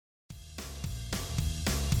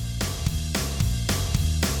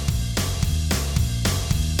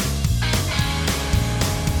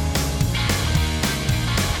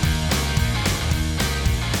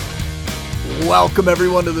Welcome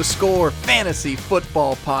everyone to the Score Fantasy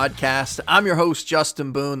Football Podcast. I'm your host,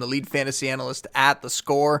 Justin Boone, the lead fantasy analyst at the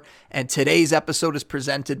Score, and today's episode is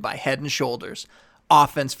presented by Head & Shoulders.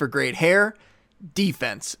 Offense for great hair,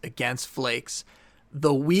 defense against flakes.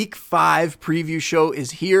 The Week 5 preview show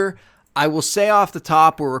is here. I will say off the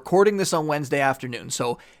top, we're recording this on Wednesday afternoon,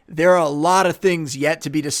 so there are a lot of things yet to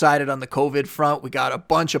be decided on the COVID front. We got a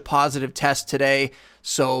bunch of positive tests today,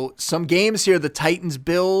 so some games here, the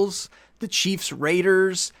Titans-Bills, the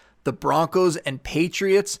Chiefs-Raiders, the Broncos and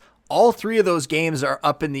Patriots, all three of those games are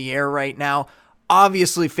up in the air right now.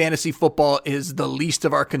 Obviously, fantasy football is the least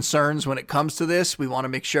of our concerns when it comes to this. We want to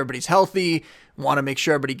make sure everybody's healthy, want to make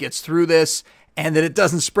sure everybody gets through this, and that it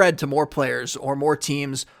doesn't spread to more players or more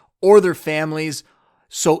teams or their families.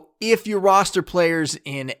 So if you roster players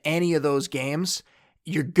in any of those games,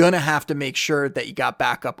 you're going to have to make sure that you got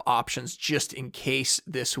backup options just in case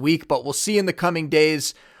this week. But we'll see in the coming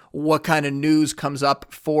days what kind of news comes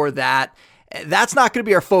up for that. That's not going to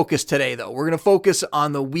be our focus today, though. We're going to focus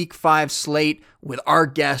on the Week 5 slate with our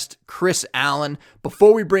guest, Chris Allen.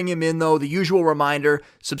 Before we bring him in, though, the usual reminder,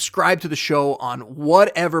 subscribe to the show on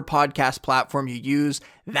whatever podcast platform you use.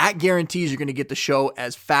 That guarantees you're going to get the show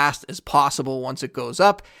as fast as possible once it goes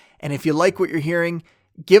up. And if you like what you're hearing,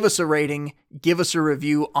 give us a rating, give us a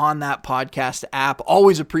review on that podcast app.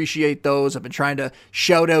 Always appreciate those. I've been trying to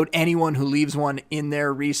shout out anyone who leaves one in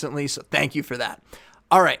there recently, so thank you for that.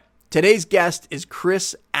 All right. Today's guest is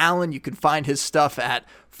Chris Allen. You can find his stuff at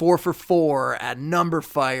 4for4, at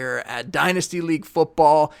Numberfire, at Dynasty League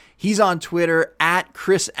Football. He's on Twitter at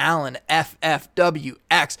Chris Allen,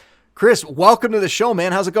 FFWX. Chris, welcome to the show,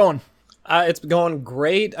 man. How's it going? It's going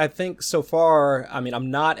great. I think so far,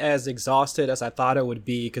 I'm not as exhausted as I thought I would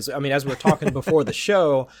be because, as we were talking before the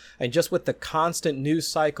show, and just with the constant news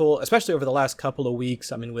cycle, especially over the last couple of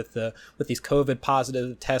weeks, with these COVID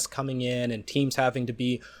positive tests coming in and teams having to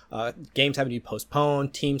be, games having to be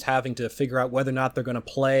postponed, teams having to figure out whether or not they're going to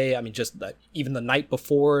play. Even the night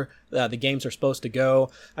before the games are supposed to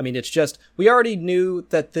go. It's just, we already knew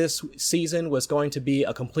that this season was going to be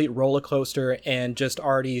a complete roller coaster, and just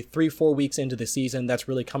already 3-4 weeks into the season, that's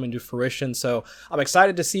really coming to fruition. So I'm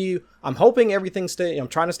excited to see. I'm hoping everything I'm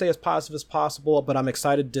trying to stay as positive as possible, but I'm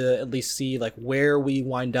excited to at least see where we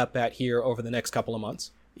wind up at here over the next couple of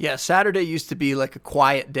months. Yeah, Saturday used to be like a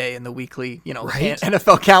quiet day in the weekly, right?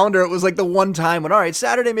 NFL calendar. It was like the one time when, all right,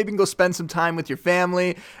 Saturday, maybe you can go spend some time with your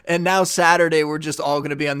family. And now Saturday, we're just all going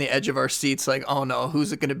to be on the edge of our seats like, oh no,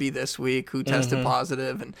 who's it going to be this week? Who tested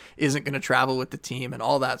positive and isn't going to travel with the team and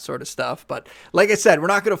all that sort of stuff. But like I said, we're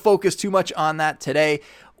not going to focus too much on that today.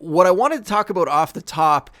 What I wanted to talk about off the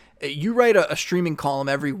top, you write a streaming column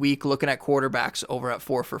every week looking at quarterbacks over at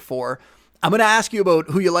 4for4. I'm going to ask you about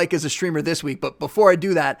who you like as a streamer this week, but before I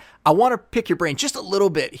do that, I want to pick your brain just a little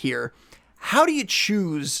bit here. How do you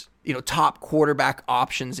choose, top quarterback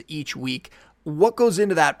options each week? What goes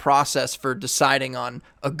into that process for deciding on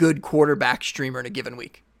a good quarterback streamer in a given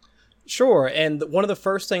week? Sure, and one of the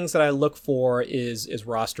first things that I look for is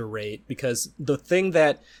roster rate, because the thing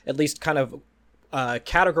that at least kind of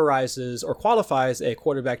categorizes or qualifies a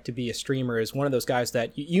quarterback to be a streamer is one of those guys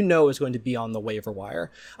that is going to be on the waiver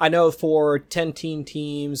wire. I know for 10-team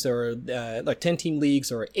teams or 10-team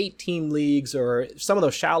leagues or 8-team leagues or some of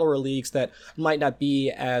those shallower leagues that might not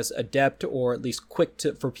be as adept or at least quick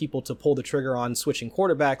for people to pull the trigger on switching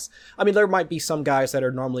quarterbacks. There might be some guys that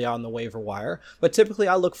are normally on the waiver wire, but typically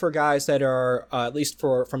I look for guys that are at least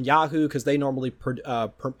from Yahoo, because they normally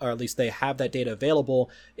or at least they have that data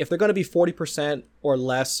available. If they're going to be 40% or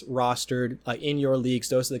less rostered in your leagues,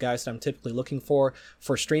 those are the guys that I'm typically looking for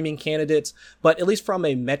streaming candidates. But at least from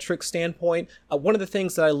a metric standpoint, one of the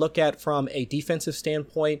things that I look at from a defensive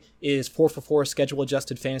standpoint is 4for4 schedule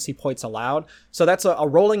adjusted fantasy points allowed. So that's a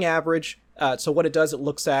rolling average. So what it does, it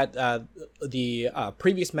looks at the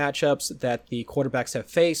previous matchups that the quarterbacks have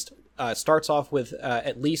faced. Starts off with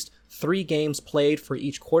at least 3 games played for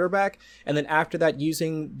each quarterback. And then after that,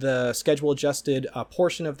 using the schedule adjusted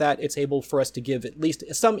portion of that, it's able for us to give at least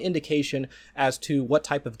some indication as to what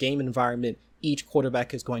type of game environment each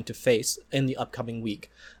quarterback is going to face in the upcoming week.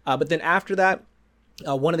 But then after that,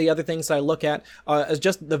 one of the other things that I look at is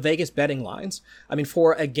just the Vegas betting lines.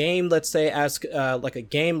 For a game, let's say as like a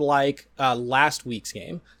game like last week's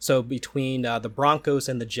game, so between the Broncos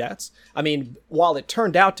and the Jets. While it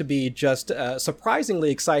turned out to be just a surprisingly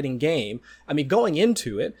exciting game, going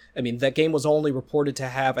into it, that game was only reported to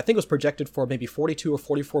have, I think it was projected for maybe 42 or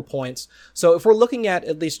 44 points. So if we're looking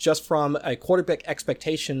at least just from a quarterback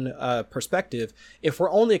expectation perspective, if we're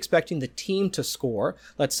only expecting the team to score,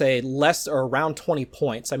 let's say less or around 20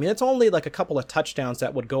 points. I mean, it's only like a couple of touchdowns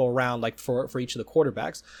that would go around like for each of the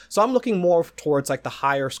quarterbacks. So I'm looking more towards like the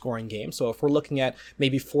higher scoring game. So if we're looking at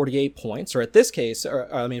maybe 48 points, or at this case,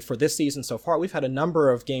 or I mean, for this season so far, we've had a number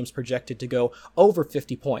of games projected to go over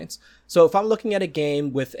 50 points. So if I'm looking at a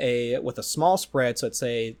game with a small spread, so let's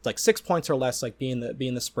say like 6 points or less, like being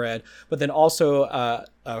the spread, but then also a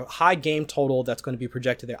high game total that's going to be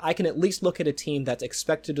projected there, I can at least look at a team that's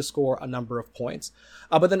expected to score a number of points.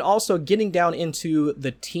 But then also getting down into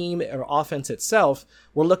the team or offense itself,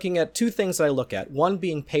 we're looking at two things that I look at. One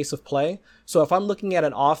being pace of play. So if I'm looking at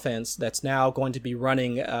an offense that's now going to be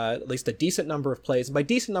running at least a decent number of plays, and by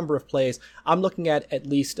decent number of plays, I'm looking at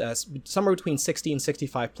least somewhere between 60 and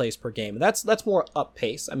 65 plays per game. And that's more up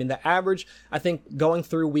pace. I mean, the average, I think, going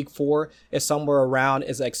through week 4 is somewhere around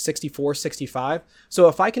is like 64, 65. So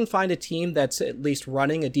if I can find a team that's at least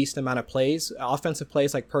running a decent amount of plays, offensive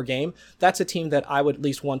plays like per game, that's a team that I would at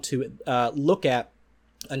least want to look at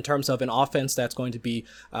in terms of an offense that's going to be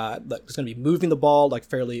moving the ball like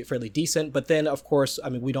fairly decent. But then, of course, I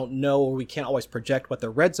mean, we don't know, or we can't always project what the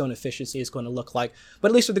red zone efficiency is going to look like. But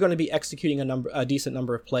at least if they're going to be executing a decent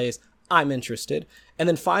number of plays, I'm interested. And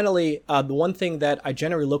then finally, the one thing that I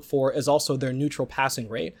generally look for is also their neutral passing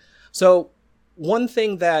rate. So one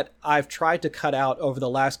thing that I've tried to cut out over the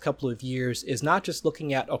last couple of years is not just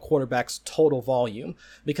looking at a quarterback's total volume,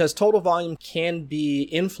 because total volume can be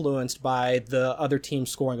influenced by the other team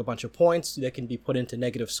scoring a bunch of points. They can be put into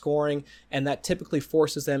negative scoring, and that typically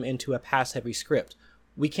forces them into a pass-heavy script.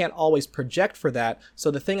 We can't always project for that. So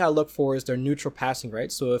the thing I look for is their neutral passing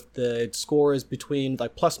rate. So if the score is between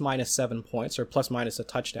like plus minus 7 points or plus minus a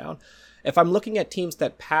touchdown, if I'm looking at teams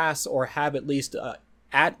that pass or have at least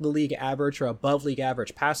at the league average or above league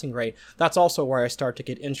average passing rate, that's also where I start to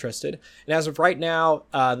get interested. And as of right now,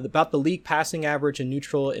 about the league passing average in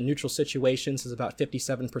neutral situations is about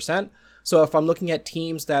 57%. So if I'm looking at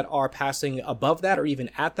teams that are passing above that or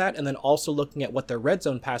even at that, and then also looking at what their red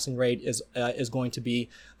zone passing rate is going to be,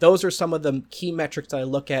 those are some of the key metrics that I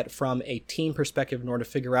look at from a team perspective in order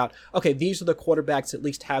to figure out, okay, these are the quarterbacks that at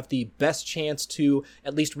least have the best chance to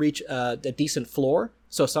at least reach a decent floor.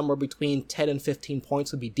 So somewhere between 10 and 15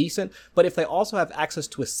 points would be decent. But if they also have access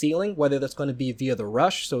to a ceiling, whether that's going to be via the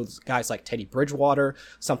rush, so guys like Teddy Bridgewater,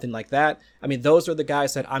 something like that, I mean, those are the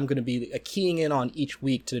guys that I'm going to be keying in on each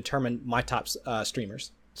week to determine my top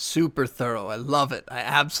streamers. Super thorough. I love it. I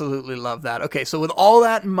absolutely love that. Okay, so with all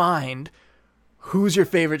that in mind, who's your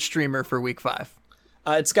favorite streamer for week 5?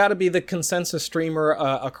 It's got to be the consensus streamer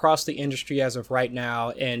across the industry as of right now,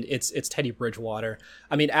 and it's Teddy Bridgewater.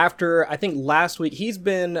 I mean, after, I think last week, he's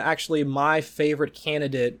been actually my favorite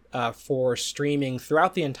candidate for streaming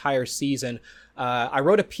throughout the entire season. I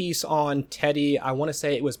wrote a piece on Teddy, I want to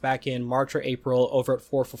say it was back in March or April, over at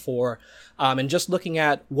 4for4, and just looking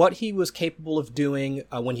at what he was capable of doing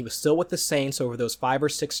when he was still with the Saints over those 5 or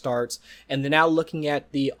 6 starts, and then now looking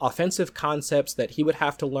at the offensive concepts that he would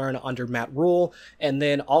have to learn under Matt Rule, and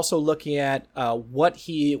then also looking at what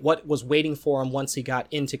was waiting for him once he got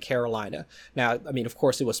into Carolina. Now, I mean, of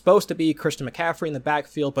course, it was supposed to be Christian McCaffrey in the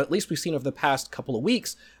backfield, but at least we've seen over the past couple of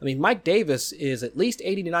weeks, I mean, Mike Davis is at least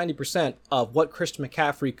 80 to 90% of what Christian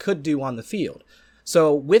McCaffrey could do on the field.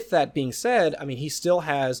 So with that being said, I mean, he still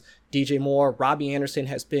has DJ Moore. Robbie Anderson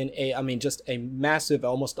has been just a massive,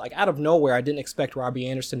 almost like out of nowhere. I didn't expect Robbie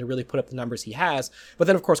Anderson to really put up the numbers he has. But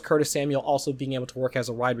then, of course, Curtis Samuel also being able to work as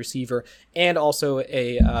a wide receiver and also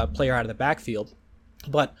a player out of the backfield.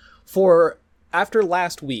 But after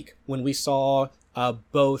last week, when we saw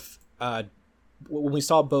both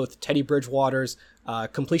Teddy Bridgewater's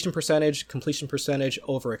completion percentage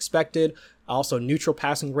over expected, also neutral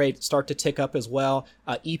passing rate start to tick up as well,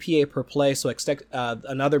 EPA per play, so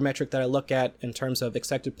another metric that I look at in terms of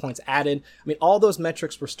expected points added. I mean, all those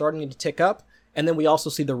metrics were starting to tick up. And then we also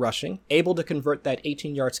see the rushing, able to convert that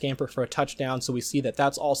 18-yard scamper for a touchdown. So we see that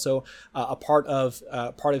that's also a part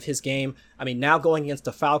of his game. I mean, now going against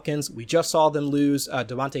the Falcons, we just saw them lose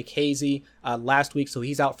Devontae Casey last week, so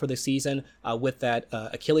he's out for the season with that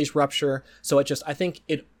Achilles rupture. So I think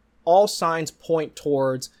it all signs point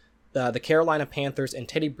towards the Carolina Panthers and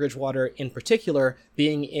Teddy Bridgewater in particular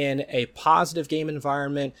being in a positive game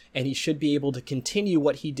environment, and he should be able to continue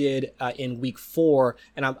what he did in week 4.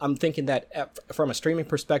 And I'm thinking that from a streaming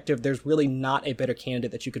perspective, there's really not a better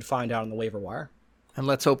candidate that you could find out on the waiver wire. And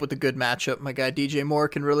let's hope with a good matchup, my guy DJ Moore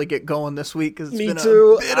can really get going this week, because it's Me been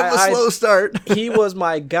too. a bit of a slow start. He was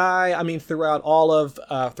my guy. I mean, throughout all of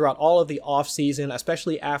the off season,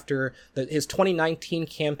 especially after his 2019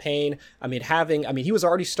 campaign. I mean, he was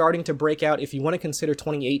already starting to break out. If you want to consider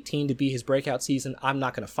 2018 to be his breakout season, I'm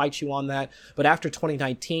not going to fight you on that. But after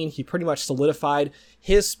 2019, he pretty much solidified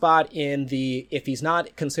his spot if he's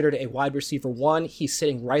not considered a wide receiver one, he's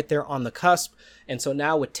sitting right there on the cusp. And so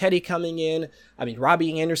now with Teddy coming in, I mean,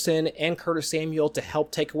 Robbie Anderson and Curtis Samuel to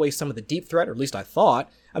help take away some of the deep threat, or at least I thought.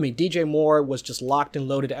 I mean, DJ Moore was just locked and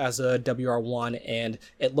loaded as a WR1, and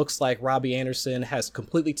it looks like Robbie Anderson has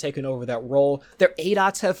completely taken over that role. Their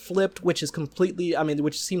ADOTs have flipped, which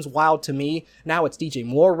seems wild to me. Now it's DJ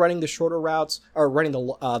Moore running the shorter routes, or running the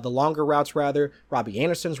longer routes rather. Robbie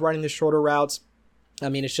Anderson's running the shorter routes. I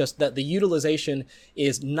mean, it's just that the utilization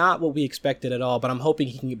is not what we expected at all, but I'm hoping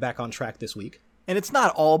he can get back on track this week. And it's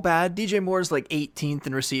not all bad. DJ Moore's like 18th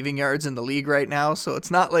in receiving yards in the league right now, so it's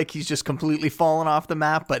not like he's just completely fallen off the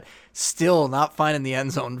map, but still not finding the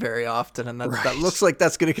end zone very often, and that looks like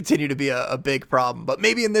that's going to continue to be a big problem. But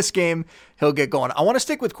maybe in this game, he'll get going. I want to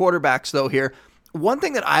stick with quarterbacks, though, here. One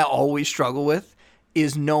thing that I always struggle with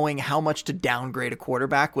is knowing how much to downgrade a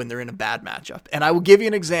quarterback when they're in a bad matchup. And I will give you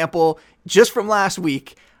an example just from last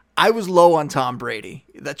week. I was low on Tom Brady.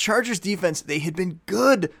 The Chargers defense, they had been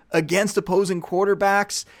good against opposing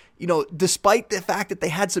quarterbacks. You know, despite the fact that they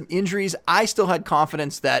had some injuries, I still had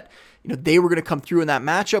confidence that, you know, they were going to come through in that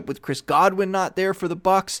matchup with Chris Godwin not there for the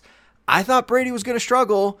Bucs. I thought Brady was going to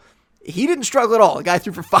struggle. He didn't struggle at all. The guy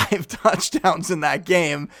threw for 5 touchdowns in that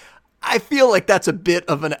game. I feel like that's a bit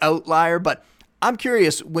of an outlier, but I'm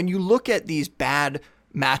curious, when you look at these bad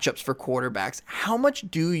matchups for quarterbacks, how much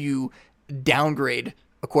do you downgrade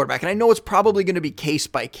a quarterback? And I know it's probably going to be case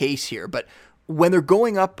by case here, but when they're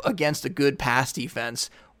going up against a good pass defense,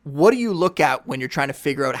 what do you look at when you're trying to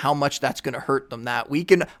figure out how much that's going to hurt them that week?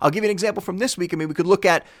 And I'll give you an example from this week. I mean, we could look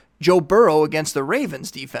at Joe Burrow against the Ravens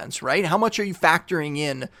defense, right? How much are you factoring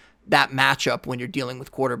in that matchup when you're dealing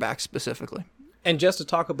with quarterbacks specifically? And just to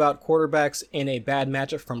talk about quarterbacks in a bad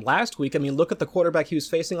matchup from last week, I mean, look at the quarterback he was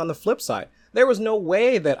facing on the flip side. There was no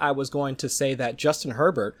way that I was going to say that Justin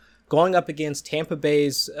Herbert, going up against Tampa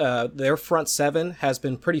Bay's, their front seven has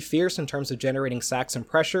been pretty fierce in terms of generating sacks and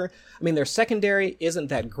pressure. I mean, their secondary isn't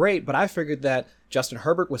that great, but I figured that Justin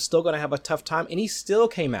Herbert was still going to have a tough time, and he still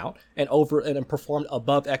came out and performed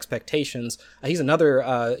above expectations. He's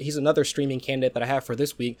another streaming candidate that I have for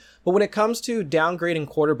this week. But when it comes to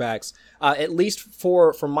downgrading quarterbacks, at least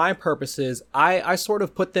for my purposes, I sort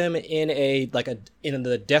of put them in in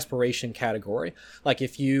the desperation category. Like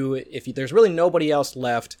if there's really nobody else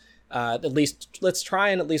left, at least let's try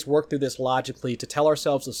and at least work through this logically to tell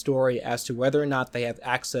ourselves a story as to whether or not they have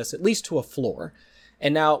access at least to a floor.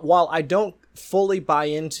 And now, while I don't fully buy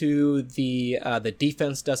into the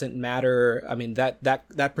defense doesn't matter, I mean,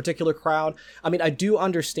 that particular crowd, I mean, I do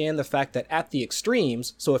understand the fact that at the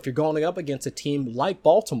extremes, so if you're going up against a team like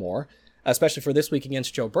Baltimore, especially for this week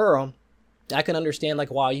against Joe Burrow, I can understand like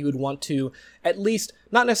why you would want to at least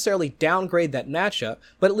not necessarily downgrade that matchup,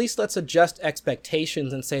 but at least let's adjust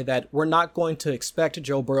expectations and say that we're not going to expect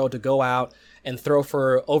Joe Burrow to go out and throw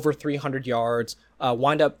for over 300 yards,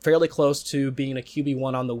 wind up fairly close to being a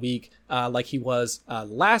QB1 on the week, like he was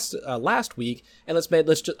last week. And let's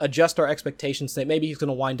just adjust our expectations, say maybe he's going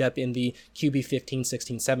to wind up in the QB 15,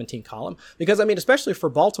 16, 17 column. Because, I mean, especially for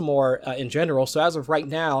Baltimore in general, so as of right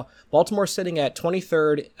now, Baltimore's sitting at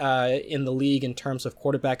 23rd in the league in terms of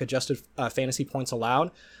quarterback adjusted fantasy points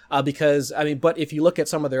allowed. Because, I mean, but if you look at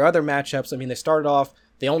some of their other matchups, I mean, they started off,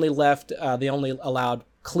 they only allowed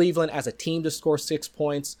Cleveland as a team to score 6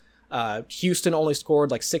 points. Houston only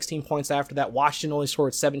scored like 16 points after that. Washington only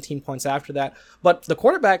scored 17 points after that. But the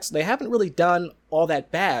quarterbacks, they haven't really done all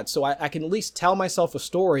that bad. So I can at least tell myself a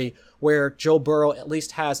story where Joe Burrow at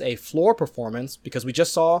least has a floor performance, because we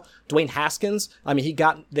just saw Dwayne Haskins. I mean, he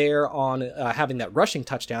got there on having that rushing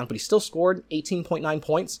touchdown, but he still scored 18.9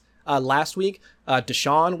 points. Last week,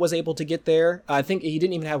 Deshaun was able to get there. I think he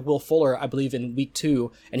didn't even have Will Fuller, I believe, in week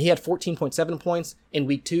 2, and he had 14.7 points in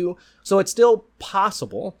week 2. So it's still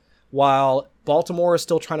possible, while Baltimore is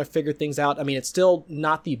still trying to figure things out. I mean, it's still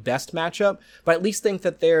not the best matchup, but I at least think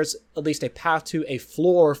that there's at least a path to a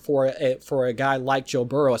floor for a guy like Joe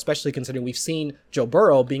Burrow, especially considering we've seen Joe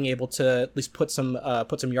Burrow being able to at least put some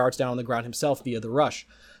yards down on the ground himself via the rush.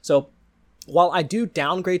 So while I do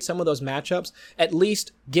downgrade some of those matchups, at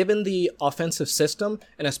least given the offensive system,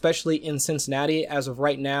 and especially in Cincinnati as of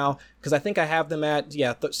right now, because I think I have them at,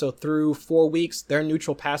 so through 4 weeks, their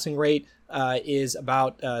neutral passing rate is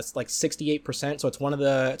about like 68%. So it's one of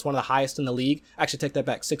the highest in the league. Actually, take that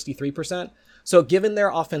back, 63%. So given their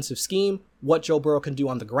offensive scheme, what Joe Burrow can do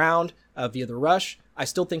on the ground via the rush, I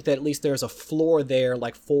still think that at least there's a floor there,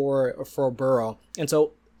 like for Burrow. And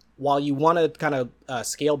so while you want to kind of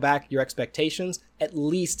scale back your expectations, at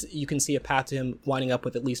least you can see a path to him winding up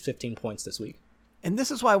with at least 15 points this week. And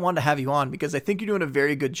this is why I wanted to have you on, because I think you're doing a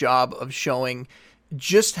very good job of showing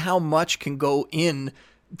just how much can go in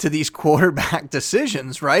to these quarterback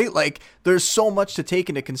decisions, right? Like, there's so much to take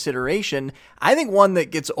into consideration. I think one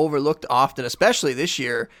that gets overlooked often, especially this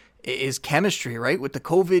year, is chemistry, right? With the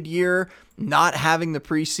COVID year, not having the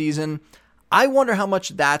preseason, I wonder how much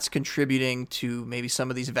that's contributing to maybe some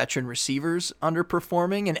of these veteran receivers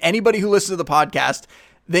underperforming. And anybody who listens to the podcast,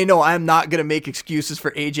 they know I'm not going to make excuses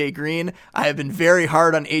for AJ Green. I have been very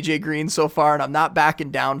hard on AJ Green so far, and I'm not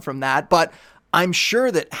backing down from that. But I'm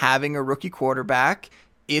sure that having a rookie quarterback,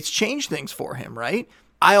 it's changed things for him, right?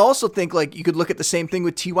 I also think like you could look at the same thing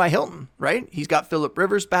with T.Y. Hilton, right? He's got Phillip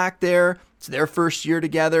Rivers back there. It's their first year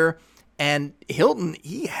together. And Hilton,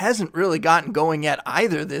 he hasn't really gotten going yet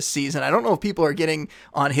either this season. I don't know if people are getting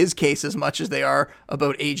on his case as much as they are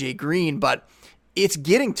about AJ Green, but it's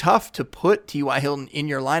getting tough to put T.Y. Hilton in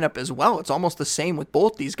your lineup as well. It's almost the same with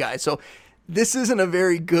both these guys. So this isn't a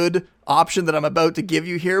very good option that I'm about to give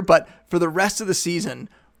you here, but for the rest of the season,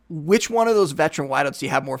 which one of those veteran wideouts do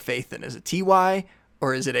you have more faith in? Is it T.Y.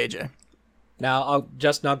 or is it AJ? Now, I'll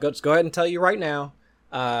just go ahead and tell you right now,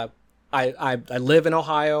 I live in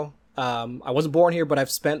Ohio. I wasn't born here, but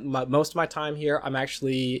I've spent most of my time here.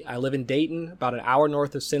 I live in Dayton, about an hour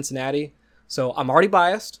north of Cincinnati. So I'm already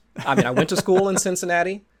biased. I mean, I went to school in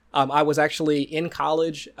Cincinnati. I was actually in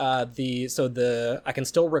college. I can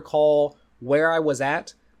still recall where I was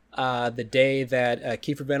at the day that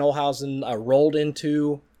Kiefer Van Olhausen rolled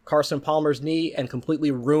into Carson Palmer's knee and completely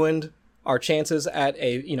ruined our chances at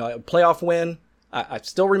a playoff win. I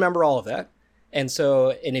still remember all of that. And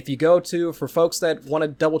if you go to, for folks that want to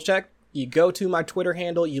double check, you go to my Twitter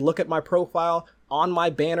handle, you look at my profile, on my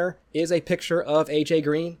banner is a picture of AJ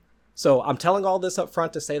Green. So I'm telling all this up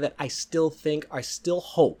front to say that I still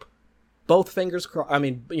hope, both hands,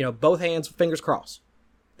 fingers crossed,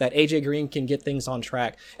 that AJ Green can get things on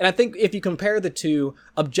track. And I think if you compare the two,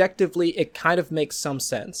 objectively, it kind of makes some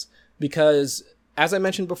sense because, as I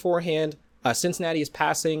mentioned beforehand, Cincinnati is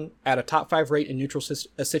passing at a top 5 rate in neutral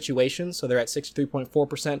situations, so they're at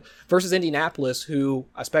 63.4%, versus Indianapolis, who,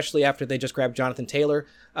 especially after they just grabbed Jonathan Taylor,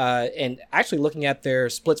 and actually looking at their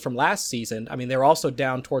splits from last season, I mean, they're also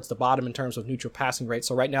down towards the bottom in terms of neutral passing rate.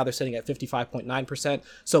 So right now they're sitting at 55.9%,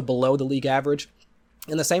 so below the league average.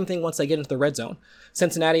 And the same thing once they get into the red zone.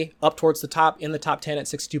 Cincinnati up towards the top, in the top 10 at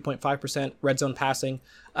 62.5% red zone passing.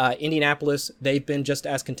 Indianapolis, they've been just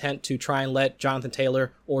as content to try and let Jonathan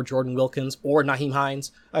Taylor or Jordan Wilkins or Nyheim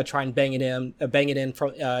Hines try and bang it in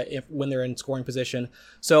from when they're in scoring position.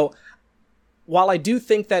 So while I do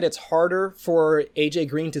think that it's harder for AJ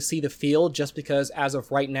Green to see the field, just because as of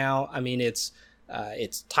right now, I mean, it's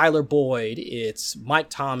Tyler Boyd, it's Mike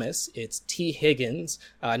Thomas, it's T. Higgins.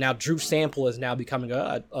 Now Drew Sample is now becoming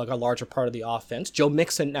a larger part of the offense. Joe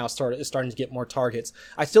Mixon now is starting to get more targets.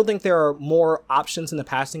 I still think there are more options in the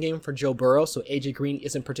passing game for Joe Burrow, so AJ Green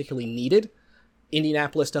isn't particularly needed.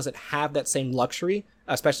 Indianapolis doesn't have that same luxury,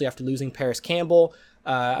 especially after losing Paris Campbell.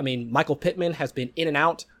 Michael Pittman has been in and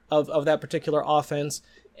out of that particular offense,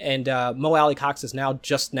 and Mo Alley-Cox is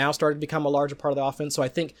now started to become a larger part of the offense. So I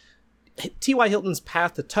think T.Y. Hilton's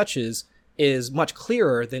path to touches is much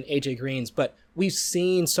clearer than AJ Green's, but we've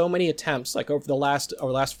seen so many attempts, like over the last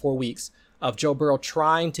 4 weeks, of Joe Burrow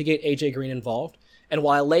trying to get AJ Green involved. And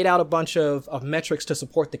while I laid out a bunch of metrics to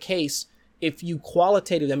support the case, if you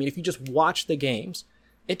just watch the games,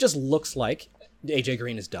 it just looks like AJ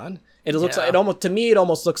Green is done. It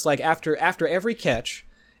almost looks like after every catch,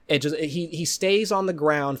 he stays on the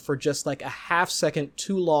ground for just like a half second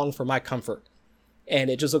too long for my comfort. And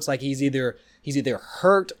it just looks like he's either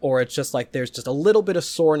hurt, or it's just like there's just a little bit of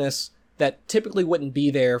soreness that typically wouldn't be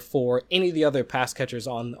there for any of the other pass catchers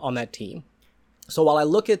on that team. So while I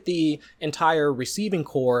look at the entire receiving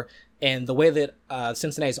core and the way that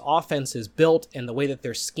Cincinnati's offense is built and the way that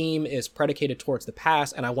their scheme is predicated towards the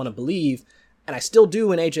pass, and I want to believe, and I still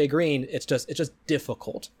do in AJ Green, it's just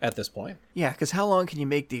difficult at this point. Yeah, because how long can you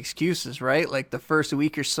make the excuses, right? Like the first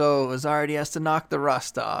week or so, it was already has to knock the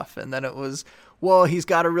rust off, and then it was, well, he's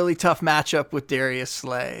got a really tough matchup with Darius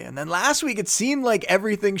Slay. And then last week, it seemed like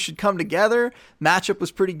everything should come together. Matchup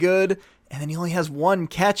was pretty good. And then he only has one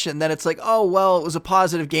catch. And then it's like, oh, well, it was a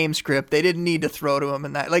positive game script. They didn't need to throw to him.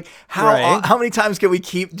 And that, like, how many times can we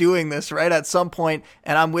keep doing this, right? At some point,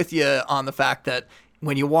 and I'm with you on the fact that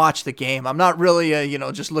when you watch the game, I'm not really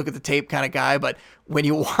a, just look at the tape kind of guy, but when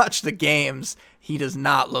you watch the games, he does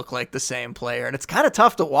not look like the same player. And it's kind of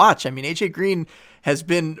tough to watch. I mean, AJ Green has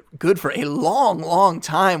been good for a long, long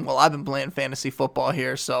time while I've been playing fantasy football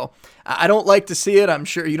here. So I don't like to see it. I'm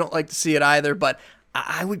sure you don't like to see it either, but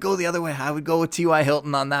I would go the other way. I would go with T.Y.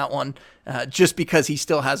 Hilton on that one, just because he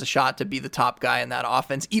still has a shot to be the top guy in that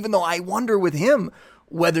offense, even though I wonder with him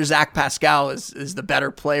whether Zach Pascal is the better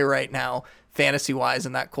player right now, fantasy-wise,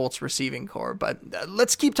 in that Colts receiving core. But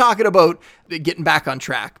let's keep talking about getting back on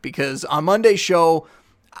track, because on Monday's show,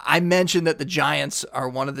 I mentioned that the Giants are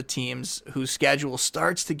one of the teams whose schedule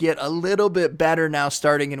starts to get a little bit better now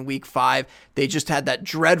starting in week 5. They just had that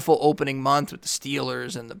dreadful opening month with the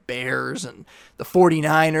Steelers and the Bears and the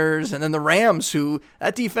 49ers and then the Rams, who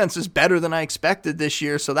that defense is better than I expected this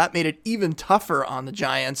year, so that made it even tougher on the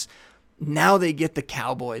Giants. Now they get the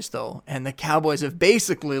Cowboys, though, and the Cowboys have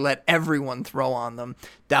basically let everyone throw on them.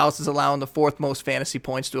 Dallas is allowing the 4th most fantasy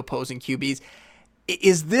points to opposing QBs.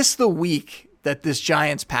 Is this the week that this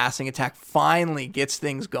Giants passing attack finally gets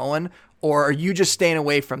things going, or are you just staying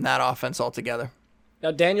away from that offense altogether?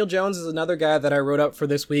 Now, Daniel Jones is another guy that I wrote up for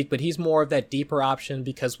this week, but he's more of that deeper option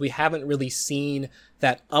because we haven't really seen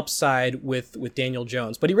that upside with Daniel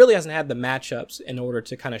Jones. But he really hasn't had the matchups in order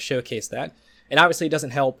to kind of showcase that. And obviously it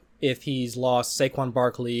doesn't help if he's lost Saquon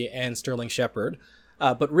Barkley and Sterling Shepard.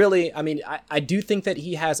 But really, I mean, I do think that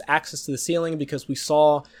he has access to the ceiling because we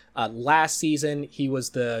saw last season he was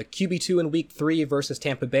the QB2 in week 3 versus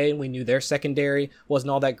Tampa Bay, and we knew their secondary wasn't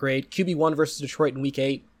all that great. QB1 versus Detroit in week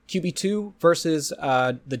 8. QB2 versus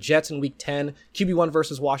the Jets in week 10, QB1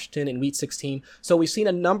 versus Washington in week 16. So we've seen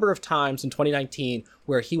a number of times in 2019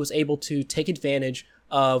 where he was able to take advantage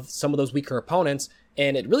of some of those weaker opponents,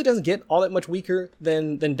 and it really doesn't get all that much weaker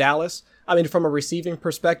than Dallas. I mean, from a receiving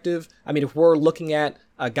perspective, I mean, if we're looking at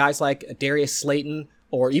guys like Darius Slayton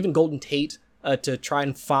or even Golden Tate to try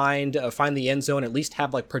and find the end zone, at least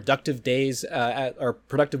have like productive days or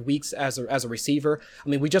productive weeks as a receiver. I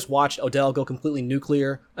mean, we just watched Odell go completely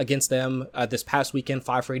nuclear against them this past weekend,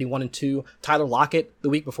 5 for 81 and 2. Tyler Lockett the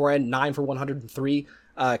week before had 9 for 103.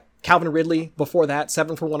 Calvin Ridley before that,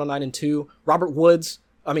 7 for 109 and 2. Robert Woods,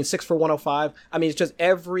 6 for 105. I mean, it's just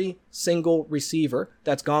every single receiver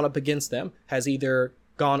that's gone up against them has either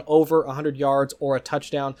gone over 100 yards or a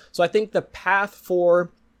touchdown. So I think the path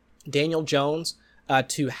for Daniel Jones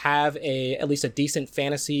to have at least a decent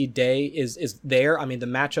fantasy day is there. I mean, the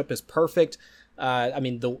matchup is perfect. I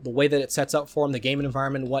mean, the way that it sets up for him, the game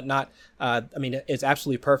environment and whatnot, it's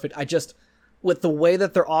absolutely perfect. With the way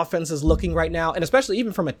that their offense is looking right now, and especially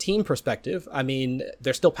even from a team perspective, I mean,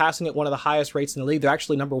 they're still passing at one of the highest rates in the league. They're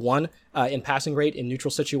actually number 1 in passing rate in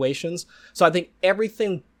neutral situations. So I think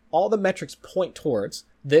all the metrics point towards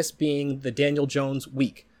this being the Daniel Jones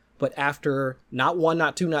week. But after not 1,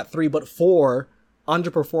 not 2, not 3, but 4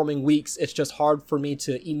 underperforming weeks, it's just hard for me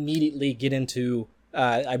to immediately get into,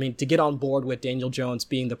 to get on board with Daniel Jones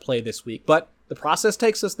being the play this week. But the process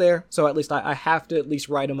takes us there, so at least I have to at least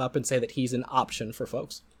write him up and say that he's an option for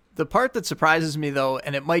folks. The part that surprises me, though,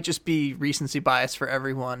 and it might just be recency bias for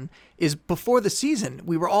everyone, is before the season,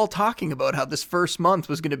 we were all talking about how this first month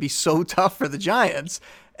was going to be so tough for the Giants.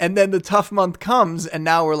 And then the tough month comes, and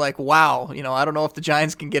now we're like, wow, I don't know if the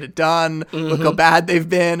Giants can get it done. Mm-hmm. Look how bad they've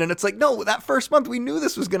been. And it's like, no, that first month, we knew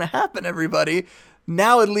this was going to happen, everybody.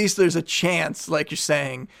 Now at least there's a chance, like you're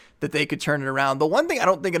saying, that they could turn it around. The one thing I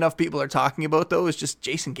don't think enough people are talking about, though, is just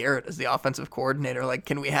Jason Garrett as the offensive coordinator. Like,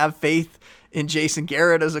 can we have faith in Jason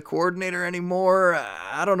Garrett as a coordinator anymore?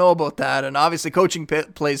 I don't know about that. And obviously coaching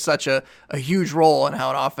plays such a huge role in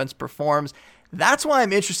how an offense performs. That's why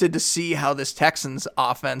I'm interested to see how this Texans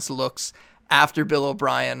offense looks after Bill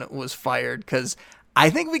O'Brien was fired, because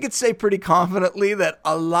I think we could say pretty confidently that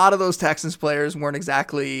a lot of those Texans players weren't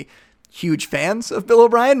exactly huge fans of Bill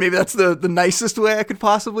O'Brien. Maybe that's the nicest way I could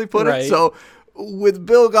possibly put it. So with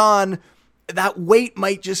Bill gone, that weight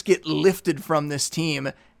might just get lifted from this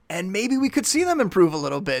team, and maybe we could see them improve a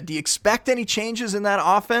little bit. Do you expect any changes in that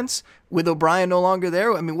offense with O'Brien no longer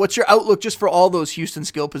there? I mean, what's your outlook just for all those Houston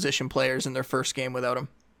skill position players in their first game without him?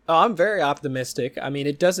 Oh, I'm very optimistic. I mean,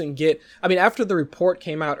 after the report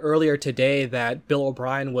came out earlier today that Bill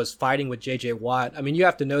O'Brien was fighting with J.J. Watt, I mean, you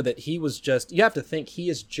have to know that he was he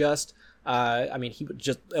was just he would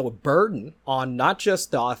just a burden on not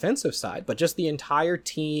just the offensive side, but just the entire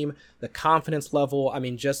team, the confidence level.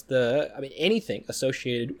 Anything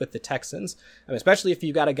associated with the Texans. Especially if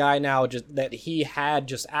you've got a guy now just that he had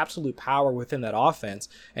just absolute power within that offense,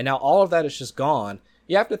 and now all of that is just gone.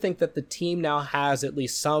 You have to think that the team now has at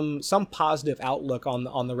least some positive outlook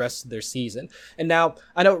on the rest of their season. And now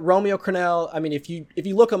I know Romeo Crennel. I mean, if you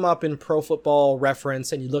look him up in Pro Football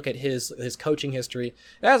Reference and you look at his coaching history,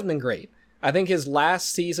 it hasn't been great. I think his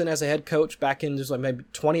last season as a head coach back in just like maybe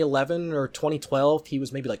 2011 or 2012, he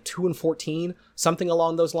was maybe like 2-14, something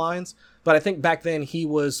along those lines. But I think back then he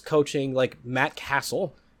was coaching like Matt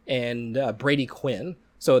Castle and Brady Quinn.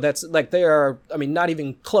 So that's like they are, I mean, not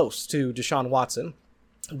even close to Deshaun Watson.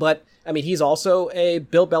 But I mean, he's also a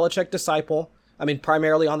Bill Belichick disciple. I mean,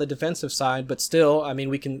 primarily on the defensive side, but still, I mean,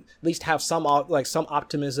 we can at least have some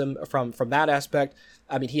optimism from that aspect.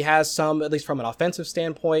 I mean, he has some, at least from an offensive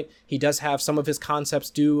standpoint, he does have some of his concepts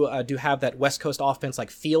do have that West Coast offense like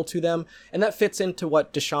feel to them, and that fits into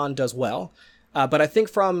what Deshaun does well. But I think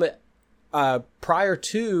from prior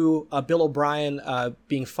to Bill O'Brien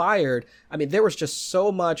being fired, I mean, there was just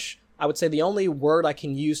so much. I would say the only word I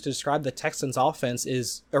can use to describe the Texans' offense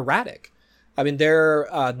is erratic. I mean, their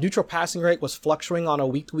neutral passing rate was fluctuating on a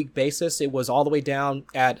week-to-week basis. It was all the way down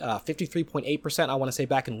at 53.8%, I want to say,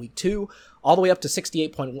 back in week 2, all the way up to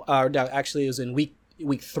 68. Actually, it was in week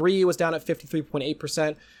 3, it was down at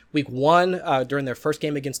 53.8%. Week 1, during their first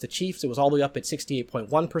game against the Chiefs, it was all the way up at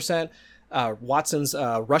 68.1%. Watson's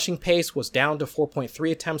rushing pace was down to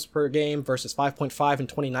 4.3 attempts per game versus 5.5 in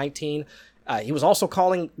 2019. He was also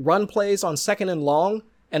calling run plays on second and long,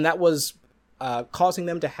 and that was causing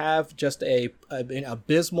them to have just an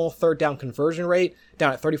abysmal third down conversion rate,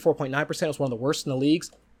 down at 34.9%. It was one of the worst in the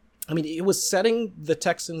leagues. I mean, it was setting the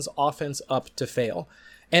Texans' offense up to fail.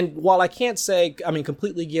 And while I can't say, I mean,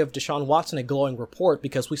 completely give Deshaun Watson a glowing report,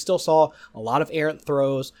 because we still saw a lot of errant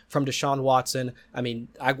throws from Deshaun Watson. I mean,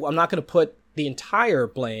 I'm not going to put the entire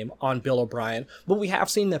blame on Bill O'Brien, but we have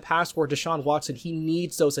seen in the past where Deshaun Watson, he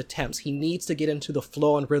needs those attempts. He needs to get into the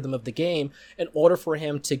flow and rhythm of the game in order for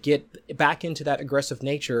him to get back into that aggressive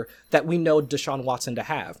nature that we know Deshaun Watson to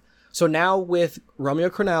have. So now with Romeo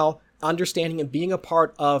Crennel understanding and being a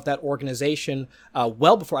part of that organization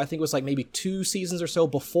well before, I think it was like maybe 2 seasons or so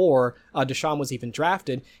before Deshaun was even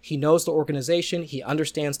drafted, he knows the organization, he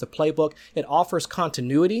understands the playbook, it offers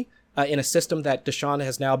continuity in a system that Deshaun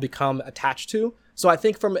has now become attached to. So I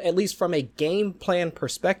think at least from a game plan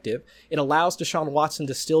perspective, it allows Deshaun Watson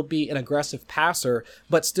to still be an aggressive passer,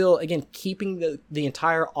 but still, again, keeping the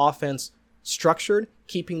entire offense structured,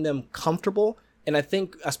 keeping them comfortable. And I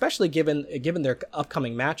think, especially given their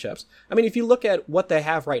upcoming matchups, I mean, if you look at what they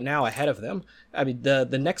have right now ahead of them, I mean,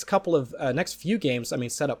 the next few games, I mean,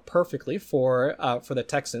 set up perfectly for the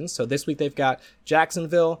Texans. So this week they've got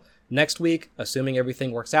Jacksonville. Next week, assuming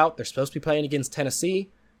everything works out, they're supposed to be playing against Tennessee,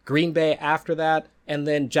 Green Bay after that, and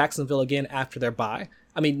then Jacksonville again after their bye.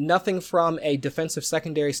 I mean, nothing from a defensive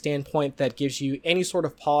secondary standpoint that gives you any sort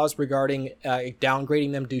of pause regarding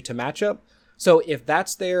downgrading them due to matchup. So if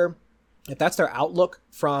that's their outlook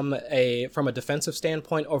from a defensive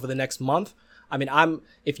standpoint over the next month, I mean,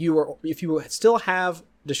 if you still have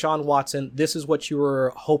Deshaun Watson, this is what you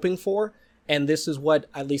were hoping for. And this is what,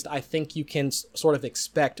 at least I think, you can sort of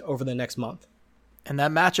expect over the next month. And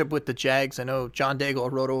that matchup with the Jags, I know John Daigle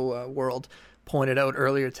of Roto World pointed out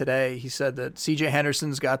earlier today. He said that C.J.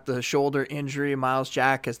 Henderson's got the shoulder injury, Miles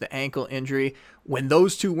Jack has the ankle injury. When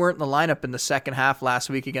those two weren't in the lineup in the second half last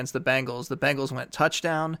week against the Bengals went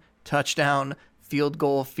touchdown, touchdown, field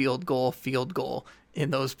goal, field goal, field goal in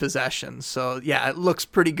those possessions. So, yeah, it looks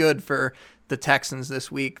pretty good for the Texans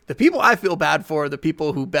this week. The people I feel bad for are the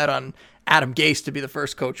people who bet on Adam Gase to be the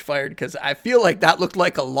first coach fired, because I feel like that looked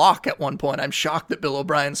like a lock at one point. I'm shocked that Bill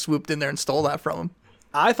O'Brien swooped in there and stole that from him.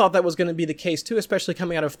 I thought that was going to be the case too, especially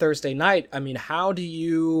coming out of Thursday night. I mean, how do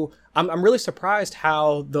you... I'm really surprised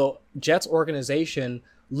how the Jets organization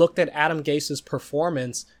looked at Adam Gase's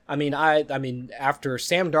performance. I mean, after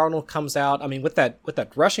Sam Darnold comes out, I mean, with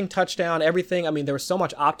that rushing touchdown, everything, I mean, there was so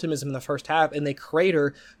much optimism in the first half, and they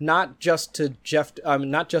crater not just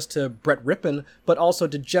to Brett Rippon, but also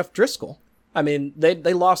to Jeff Driscoll. I mean,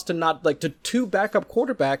 they lost to 2 backup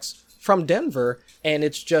quarterbacks from Denver, and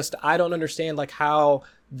it's just, I don't understand how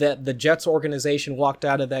the Jets organization walked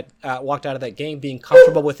out of that game being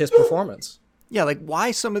comfortable with his performance. Yeah,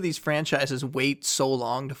 why some of these franchises wait so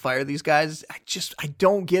long to fire these guys, I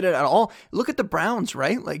don't get it at all. Look at the Browns,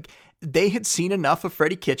 right? They had seen enough of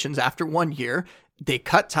Freddie Kitchens after 1 year. They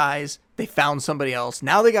cut ties. They found somebody else.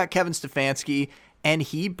 Now they got Kevin Stefanski, and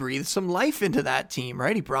he breathed some life into that team,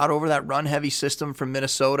 right? He brought over that run-heavy system from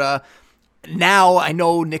Minnesota. Now I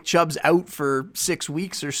know Nick Chubb's out for 6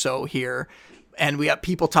 weeks or so here, and we got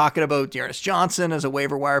people talking about Dearness Johnson as a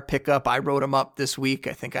waiver wire pickup. I wrote him up this week.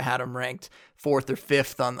 I think I had him ranked 4th or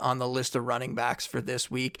 5th on the list of running backs for this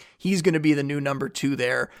week. He's going to be the new number 2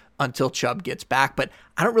 there until Chubb gets back. But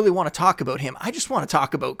I don't really want to talk about him. I just want to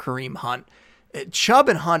talk about Kareem Hunt. Chubb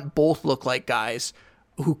and Hunt both look like guys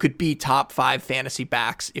who could be top 5 fantasy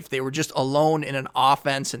backs if they were just alone in an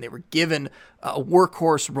offense and they were given a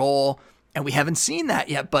workhorse role. And we haven't seen that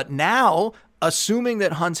yet. But now, assuming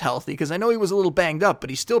that Hunt's healthy, because I know he was a little banged up, but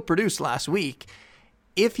he still produced last week.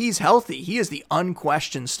 If he's healthy, he is the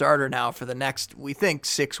unquestioned starter now for the next, we think,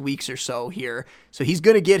 6 weeks or so here. So he's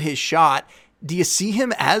going to get his shot. Do you see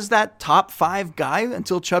him as that top 5 guy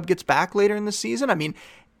until Chubb gets back later in the season? I mean,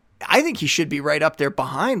 I think he should be right up there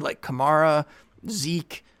behind like Kamara,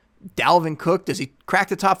 Zeke, Dalvin Cook. Does he crack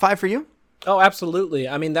the top 5 for you? Oh, absolutely.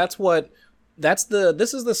 I mean, this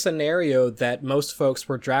is the scenario that most folks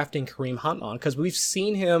were drafting Kareem Hunt on, because we've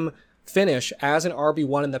seen him finish as an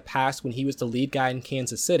RB1 in the past when he was the lead guy in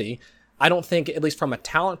Kansas City. I don't think, at least from a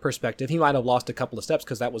talent perspective, he might have lost a couple of steps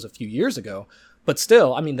because that was a few years ago. But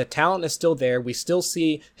still, I mean, the talent is still there. We still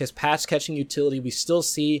see his pass catching utility. We still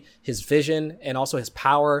see his vision and also his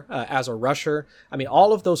power as a rusher. I mean,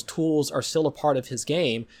 all of those tools are still a part of his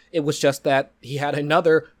game. It was just that he had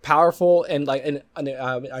another powerful and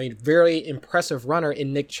very impressive runner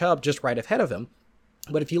in Nick Chubb just right ahead of him.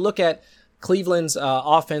 But if you look at Cleveland's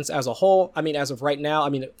offense as a whole, I mean, as of right now, I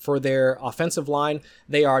mean, for their offensive line,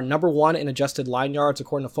 they are number 1 in adjusted line yards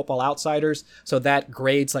according to Football Outsiders. So that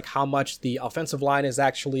grades like how much the offensive line is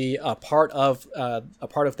actually a part of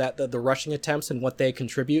that the rushing attempts and what they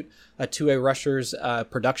contribute to a rusher's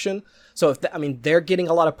production. So they're getting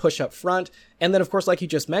a lot of push up front, and then of course, like you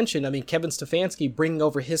just mentioned, I mean, Kevin Stefanski bringing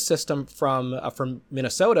over his system from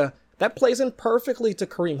Minnesota. That plays in perfectly to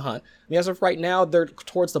Kareem Hunt. I mean, as of right now, they're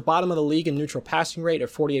towards the bottom of the league in neutral passing rate at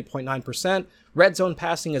 48.9%. Red zone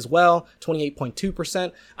passing as well,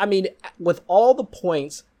 28.2%. I mean, with all the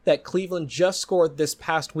points that Cleveland just scored this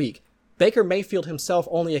past week, Baker Mayfield himself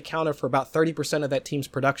only accounted for about 30% of that team's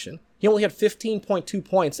production. He only had 15.2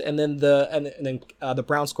 points, and then the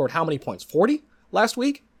Browns scored how many points? 40 last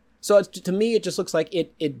week? So to me, it just looks like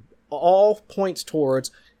it all points towards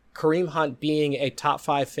Kareem Hunt being a top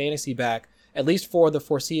 5 fantasy back, at least for the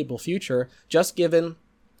foreseeable future, just given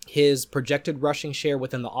his projected rushing share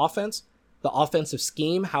within the offense, the offensive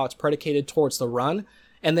scheme, how it's predicated towards the run.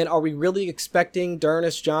 And then are we really expecting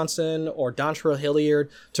D'Ernest Johnson or Dontrell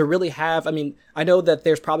Hilliard to really have, I mean, I know that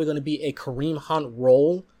there's probably going to be a Kareem Hunt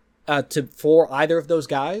role for either of those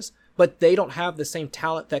guys, but they don't have the same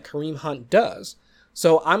talent that Kareem Hunt does.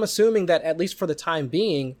 So I'm assuming that at least for the time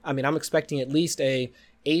being, I mean, I'm expecting at least a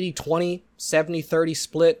 80-20, 70-30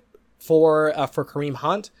 split for Kareem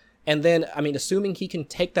Hunt. And then, I mean, assuming he can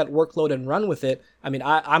take that workload and run with it, I mean,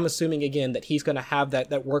 I'm assuming, again, that he's going to have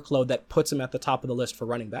that workload that puts him at the top of the list for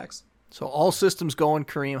running backs. So all systems going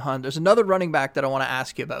Kareem Hunt. There's another running back that I want to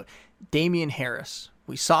ask you about, Damian Harris.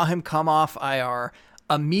 We saw him come off IR,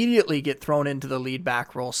 immediately get thrown into the lead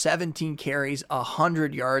back role, 17 carries,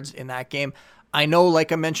 100 yards in that game. I know,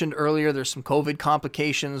 like I mentioned earlier, there's some COVID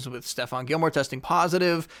complications with Stephon Gilmore testing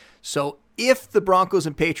positive. So if the Broncos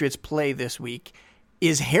and Patriots play this week,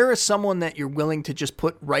 is Harris someone that you're willing to just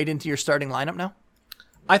put right into your starting lineup now?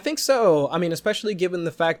 I think so. I mean, especially given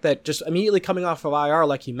the fact that just immediately coming off of IR,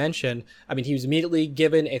 like you mentioned, I mean, he was immediately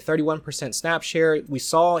given a 31% snap share. We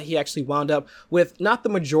saw he actually wound up with not the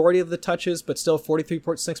majority of the touches, but still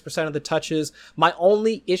 43.6% of the touches. My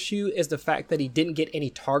only issue is the fact that he didn't get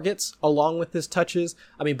any targets along with his touches.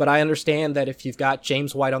 I mean, but I understand that if you've got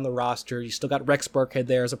James White on the roster, you still got Rex Burkhead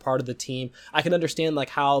there as a part of the team. I can understand like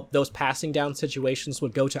how those passing down situations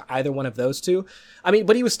would go to either one of those two. I mean,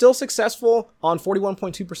 but he was still successful on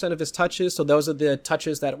 41.2% of his touches. So those are the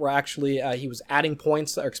touches that were actually, he was adding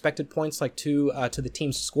points or expected points like to the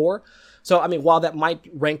team's score. So, I mean, while that might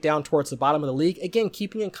rank down towards the bottom of the league, again,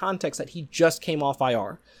 keeping in context that he just came off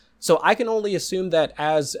IR. So I can only assume that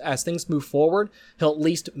as things move forward, he'll at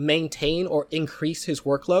least maintain or increase his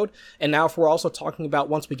workload. And now if we're also talking about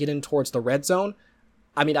once we get in towards the red zone,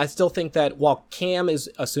 I mean, I still think that while Cam is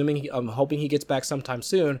assuming, I'm hoping he gets back sometime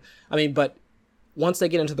soon. I mean, but once they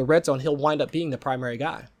get into the red zone, he'll wind up being the primary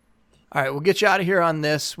guy. All right, we'll get you out of here on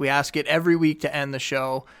this. We ask it every week to end the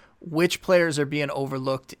show. Which players are being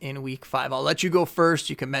overlooked in week 5? I'll let you go first.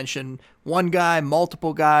 You can mention one guy,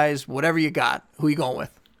 multiple guys, whatever you got. Who are you going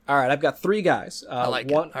with? All right, I've got 3 guys. I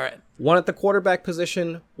like it. All right. One at the quarterback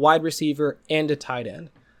position, wide receiver, and a tight end.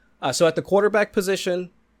 So at the quarterback position,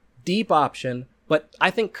 deep option, but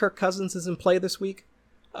I think Kirk Cousins is in play this week.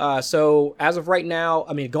 So as of right now,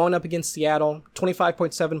 I mean, going up against Seattle,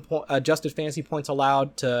 25.7 adjusted fantasy points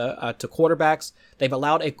allowed to quarterbacks. They've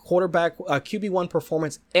allowed a quarterback QB1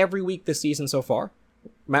 performance every week this season so far.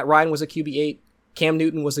 Matt Ryan was a QB8. Cam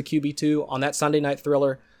Newton was a QB2 on that Sunday night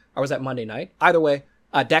thriller. Or was that Monday night? Either way,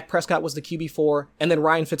 Dak Prescott was the QB4. And then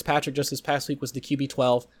Ryan Fitzpatrick just this past week was the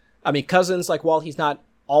QB12. I mean, Cousins, like, while he's not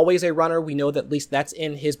always a runner, we know that at least that's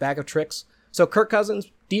in his bag of tricks. So Kirk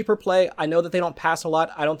Cousins, deeper play. I know that they don't pass a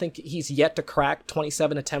lot. I don't think he's yet to crack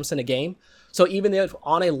 27 attempts in a game. So even if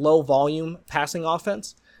on a low volume passing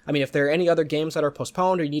offense, I mean, if there are any other games that are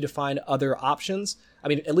postponed or you need to find other options, I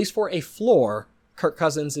mean, at least for a floor, Kirk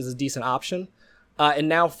Cousins is a decent option. And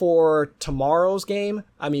now for tomorrow's game,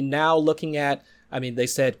 I mean, now looking at, I mean, they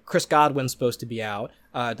said Chris Godwin's supposed to be out.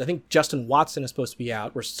 I think Justin Watson is supposed to be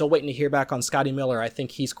out. We're still waiting to hear back on Scotty Miller. I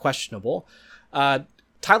think he's questionable.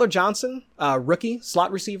 Tyler Johnson, rookie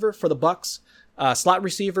slot receiver for the Bucks. Slot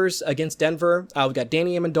receivers against Denver. We got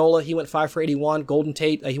Danny Amendola. He went 5 for 81. Golden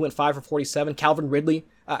Tate. He went 5 for 47. Calvin Ridley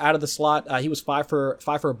out of the slot. He was 5 for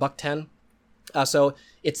 $110. So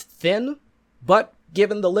it's thin, but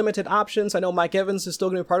given the limited options, I know Mike Evans is still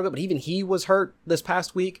going to be part of it, but even he was hurt this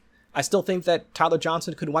past week. I still think that Tyler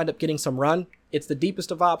Johnson could wind up getting some run. It's the deepest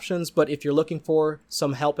of options, but if you're looking for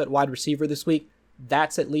some help at wide receiver this week,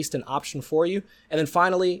 that's at least an option for you. And then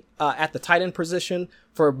finally, at the tight end position,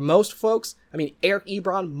 for most folks, I mean, Eric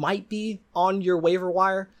Ebron might be on your waiver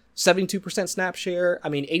wire. 72% snap share. I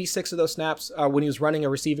mean, 86 of those snaps when he was running a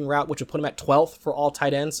receiving route, which would put him at 12th for all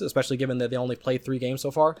tight ends, especially given that they only played 3 games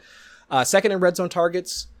so far. Second in red zone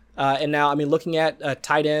targets. And now, I mean, looking at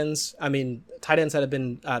tight ends, I mean, tight ends that have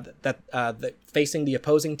been that facing the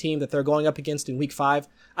opposing team that they're going up against in week 5.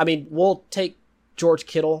 I mean, we'll take George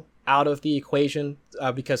Kittle out of the equation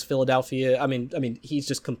because Philadelphia, I mean, he's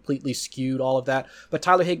just completely skewed all of that. But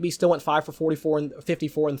Tyler Higbee still went 5 for 44 and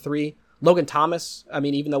 54 and 3. Logan Thomas, I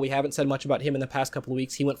mean, even though we haven't said much about him in the past couple of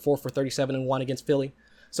weeks, he went 4 for 37 and 1 against Philly.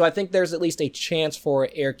 So I think there's at least a chance for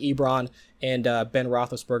Eric Ebron and Ben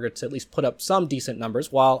Roethlisberger to at least put up some decent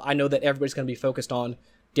numbers, while I know that everybody's going to be focused on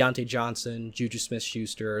Deontay Johnson, Juju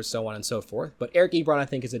Smith-Schuster, so on and so forth. But Eric Ebron, I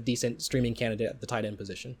think, is a decent streaming candidate at the tight end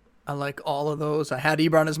position. I like all of those. I had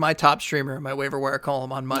Ebron as my top streamer in my waiver wire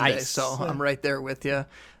column on Monday, Nice. So I'm right there with you.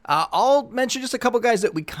 I'll mention just a couple guys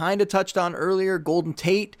that we kind of touched on earlier. Golden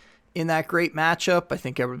Tate in that great matchup. I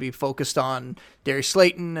think everybody be focused on Darius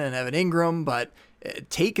Slayton and Evan Ingram, but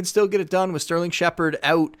Tate can still get it done with Sterling Shepard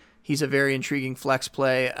out. He's a very intriguing flex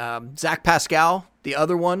play. Zach Pascal, the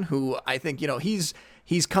other one, who I think,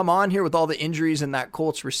 he's come on here with all the injuries in that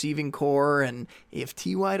Colts receiving core. And if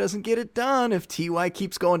T.Y. doesn't get it done, if T.Y.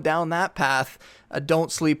 keeps going down that path,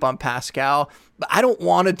 don't sleep on Pascal. But I don't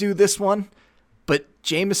want to do this one. But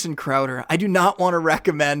Jamison Crowder, I do not want to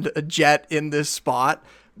recommend a Jet in this spot.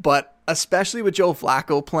 But especially with Joe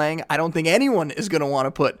Flacco playing, I don't think anyone is going to want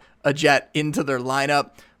to put a Jet into their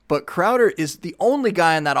lineup. But Crowder is the only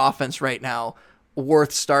guy in that offense right now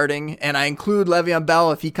worth starting. And I include Le'Veon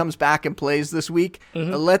Bell if he comes back and plays this week.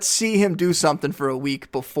 Mm-hmm. Let's see him do something for a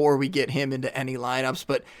week before we get him into any lineups.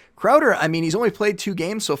 But Crowder, I mean, he's only played 2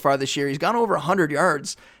 games so far this year. He's gone over 100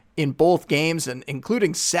 yards in both games, and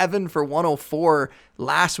including 7 for 104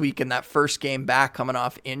 last week in that first game back coming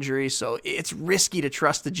off injury. So it's risky to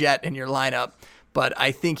trust the Jet in your lineup, but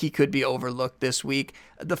I think he could be overlooked this week.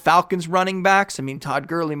 The Falcons running backs, I mean, Todd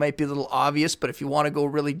Gurley might be a little obvious, but if you want to go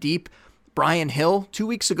really deep, Brian Hill, 2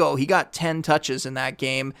 weeks ago, he got 10 touches in that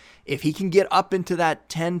game. If he can get up into that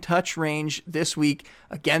 10-touch range this week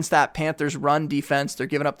against that Panthers run defense, they're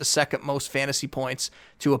giving up the second most fantasy points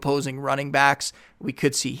to opposing running backs. We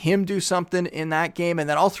could see him do something in that game. And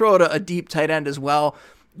then I'll throw out a deep tight end as well.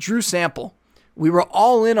 Drew Sample. We were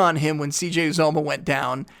all in on him when CJ Uzomah went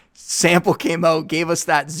down. Sample came out, gave us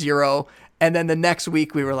that 0. And then the next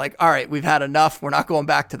week we were like, all right, we've had enough. We're not going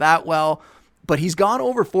back to that well. But he's gone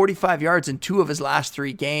over 45 yards in 2 of his last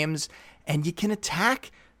 3 games, and you can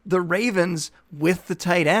attack the Ravens with the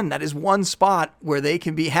tight end. That is one spot where they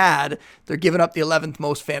can be had. They're giving up the 11th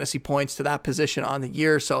most fantasy points to that position on the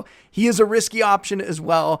year, so he is a risky option as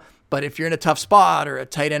well. But if you're in a tough spot or a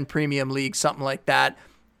tight end premium league, something like that,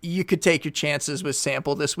 you could take your chances with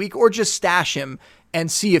Sample this week or just stash him and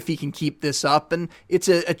see if he can keep this up. And it's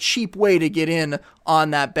a cheap way to get in on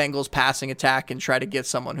that Bengals passing attack and try to get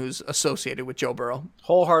someone who's associated with Joe Burrow.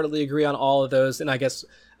 Wholeheartedly agree on all of those. And I guess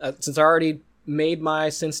since I already made my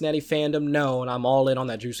Cincinnati fandom known, I'm all in on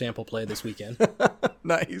that Drew Sample play this weekend.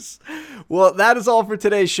 Nice. Well, that is all for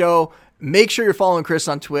today's show. Make sure you're following Chris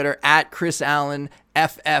on Twitter at Chris Allen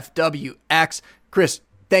FFWX. Chris,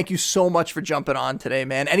 thank you so much for jumping on today,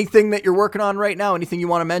 man. Anything that you're working on right now? Anything you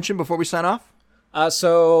want to mention before we sign off?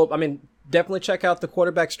 Definitely check out the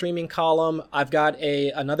quarterback streaming column. I've got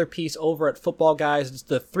another piece over at Football Guys. It's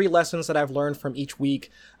the 3 lessons that I've learned from each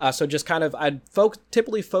week. So just kind of, I'd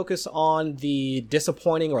typically focus on the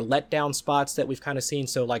disappointing or letdown spots that we've kind of seen.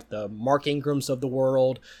 So like the Mark Ingrams of the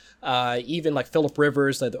world, even like Phillip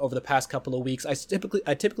Rivers over the past couple of weeks. I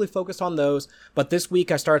typically focus on those, but this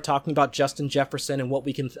week I started talking about Justin Jefferson and what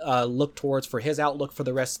we can look towards for his outlook for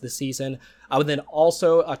the rest of the season. I would then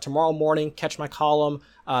also tomorrow morning catch my column,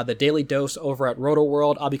 The Daily Dose, over at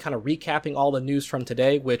RotoWorld. I'll be kind of recapping all the news from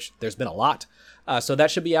today, which there's been a lot. So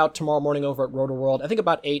that should be out tomorrow morning over at RotoWorld. I think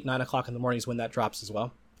about 9 o'clock in the morning is when that drops as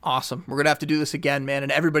well. Awesome. We're going to have to do this again, man,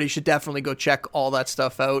 and everybody should definitely go check all that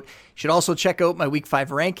stuff out. You should also check out my Week 5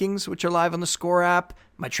 rankings, which are live on the Score app.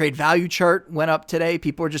 My trade value chart went up today.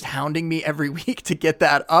 People are just hounding me every week to get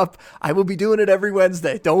that up. I will be doing it every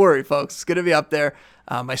Wednesday. Don't worry, folks. It's going to be up there.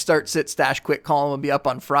 My start, sit, stash, quit column will be up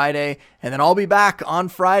on Friday, and then I'll be back on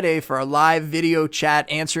Friday for a live video chat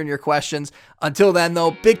answering your questions. Until then,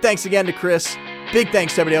 though, big thanks again to Chris. Big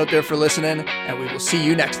thanks to everybody out there for listening, and we will see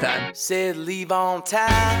you next time. Said leave on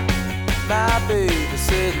time, my baby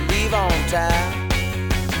said leave on time.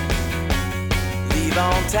 Leave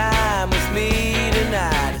on time with me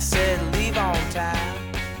tonight.